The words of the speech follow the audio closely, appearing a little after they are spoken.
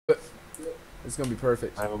It's gonna be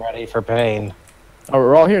perfect. I'm ready for pain. Oh,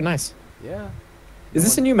 we're all here. Nice. Yeah. Is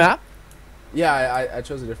this a new map? Yeah, I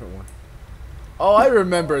chose a different one. Oh, I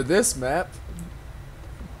remember this map.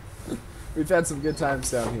 We've had some good times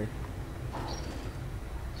down here.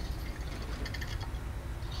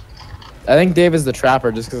 I think Dave is the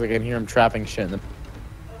trapper just because I can hear him trapping shit in the...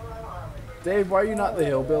 Dave, why are you not the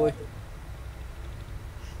hillbilly?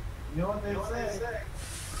 You know what they say?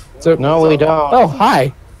 So, No, we don't. oh,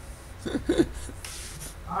 hi.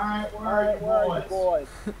 Alright, where are you boys?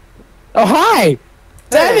 Oh, hi.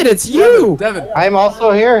 David, it's you. Devin. I'm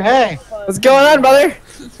also here. Hey. What's going on, brother?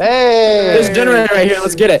 Hey. There's a generator right here.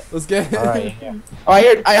 Let's get it. Let's get it. All right. Oh, I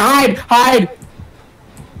hear. Hide.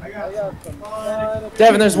 I got some fun.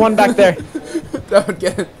 Devin, there's one back there. Devin,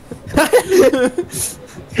 get it.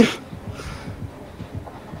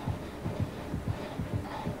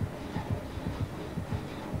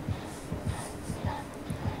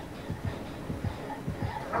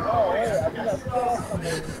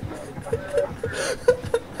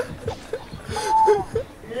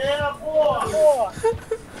 Yeah, boy!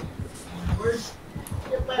 Where's...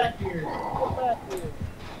 Get back here. Get back here.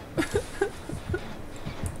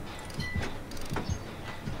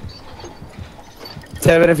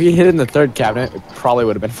 Devin, if you hid in the third cabinet, it probably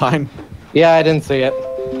would have been fine. Yeah, I didn't see it.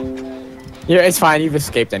 Yeah, it's fine. You've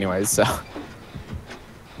escaped anyways, so. Alright,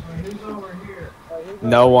 who's over here?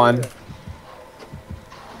 No one.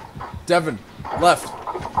 Devin, left.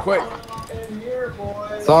 Quick. In here,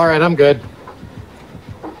 boys. It's all right. I'm good.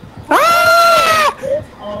 Ah! It's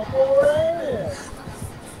Uncle Red.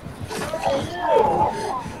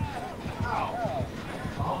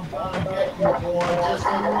 I'm gonna get you, boy. Just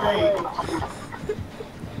you wait.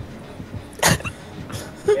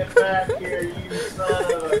 Get back here, you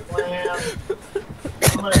son of a clam.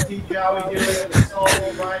 I'm gonna teach you how we do it with the soul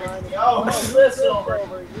right. Oh, who's this over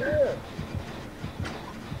here?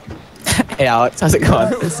 Hey, Alex, how's it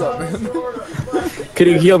going? What's up, man? Could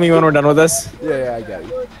you heal me when we're done with this? Yeah, I got you.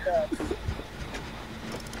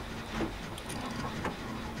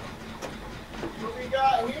 What we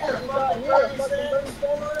got here? Fucking 36?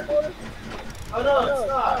 Oh no, it's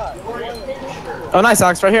not. You're wearing a picture. Oh, nice,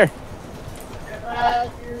 Alex, right here. Get back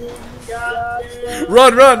here, you goddamn.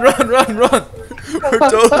 Run, run, run, run, run. We're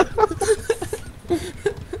totally...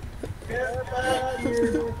 Get back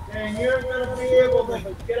here, and you're gonna be able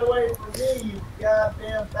to get away from me, you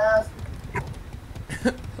goddamn bastard.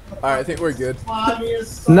 Alright, I think we're good.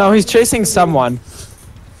 Slimiest No, he's chasing someone.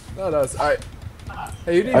 No, no, it's alright.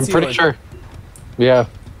 Hey, you didn't I'm see pretty one. sure. Yeah.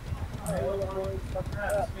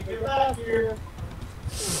 Get back here.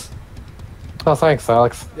 Oh, thanks,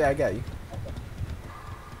 Alex. Yeah, I got you.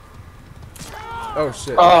 Oh,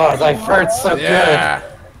 shit. Oh, that hurts so Yeah.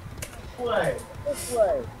 This way. This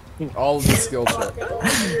way. All of the skill check. Over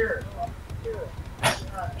here.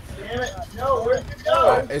 God damn it. No, where'd you go?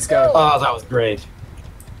 Alright, hey, good. Skylar. Oh, that was great.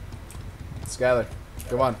 Skylar,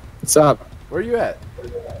 come on. What's up? Where are you at?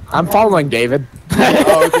 I'm following David.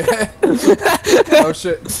 Oh, okay. Oh,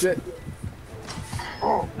 shit, shit.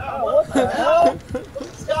 Oh, what the hell? What's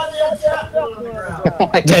this goddamn cat doing on the ground? Oh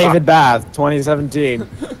my God. David Bath, 2017.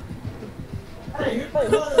 Hey, who the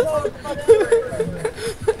hell is on the fucking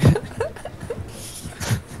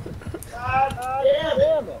God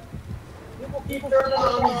damn it. People keep turning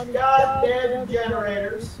on these goddamn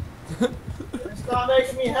generators. It's not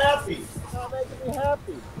making me happy. It's not making me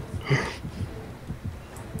happy.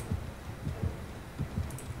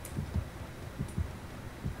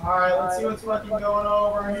 Alright, let's see what's fucking going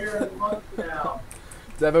over here in the monkey now.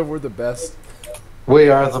 Devin, we're the best. We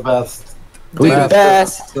are the best. We the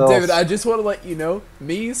best. David, I just want to let you know,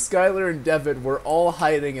 me, Skylar, and Devin were all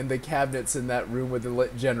hiding in the cabinets in that room with the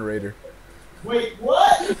lit generator. Wait,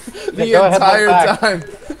 what? The go ahead, entire look back. time.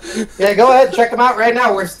 Yeah, go ahead. Check them out right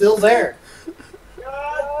now. We're still there.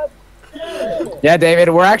 God damn it. Yeah, David,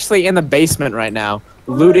 we're actually in the basement right now,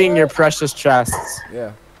 looting your precious chests.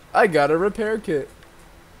 Yeah. I got a repair kit.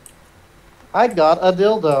 I got a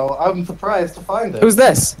dildo. I'm surprised to find it. Who's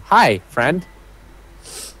this? Hi, friend.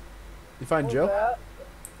 You find Joe?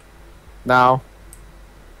 No.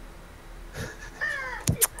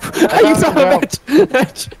 You son of a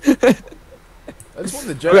bitch. I just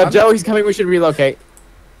wanted We Joe. got Joe, he's coming, we should relocate.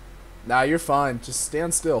 Nah, you're fine. Just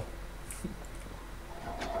stand still.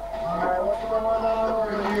 Alright, what's going on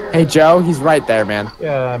over here? Hey, Joe, he's right there, man.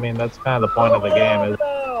 Yeah, I mean, that's kind of the point of the game. Is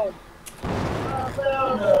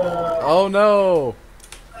Oh no!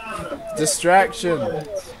 Distraction.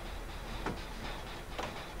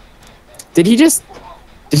 Did he just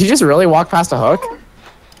really walk past a hook?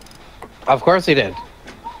 Of course he did.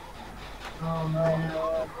 Oh man,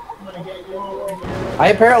 I'm gonna get you over here. I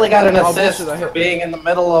apparently got an Oh, assist bullshit, I for hit. being in the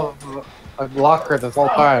middle of a locker this whole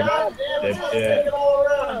time. God damn it, Dipshit. take it all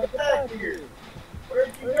around. Get back here. Where'd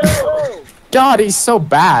you go? God, he's so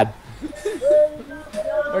bad.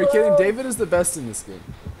 Are you kidding? David is the best in this game.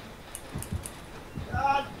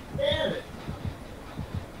 God damn it.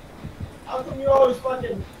 How come you always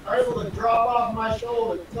fucking are able to drop off my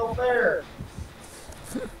shoulder? It's no fair.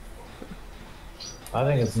 I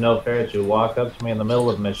think it's no fair that you walk up to me in the middle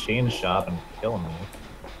of a machine shop and kill me.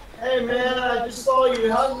 Hey man, I just saw you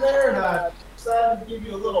hung there and I decided to give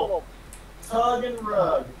you a little tug and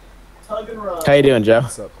rug. Tug and rug. How you doing, Joe?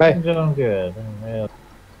 What's up? I'm doing good. Yeah,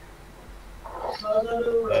 Tug and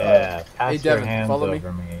rug. yeah. Pass Hey, your Devin, hands follow me.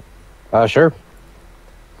 over me. Sure.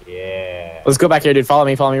 Yeah. Let's go back here, dude. Follow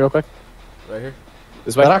me real quick. Right here.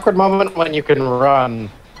 This way. That awkward moment when you can run.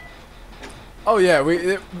 Oh yeah,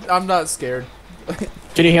 I'm not scared.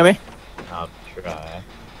 Can you hear me? I'll try.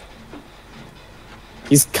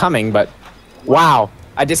 He's coming, but wow,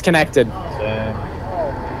 I disconnected. Same.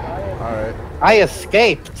 Alright. I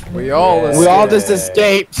escaped. We all Yeah. We all escaped. just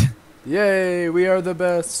escaped. Yay, we are the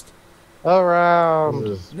best. Around.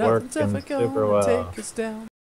 This is Nothing's working ever super gonna well. take us down.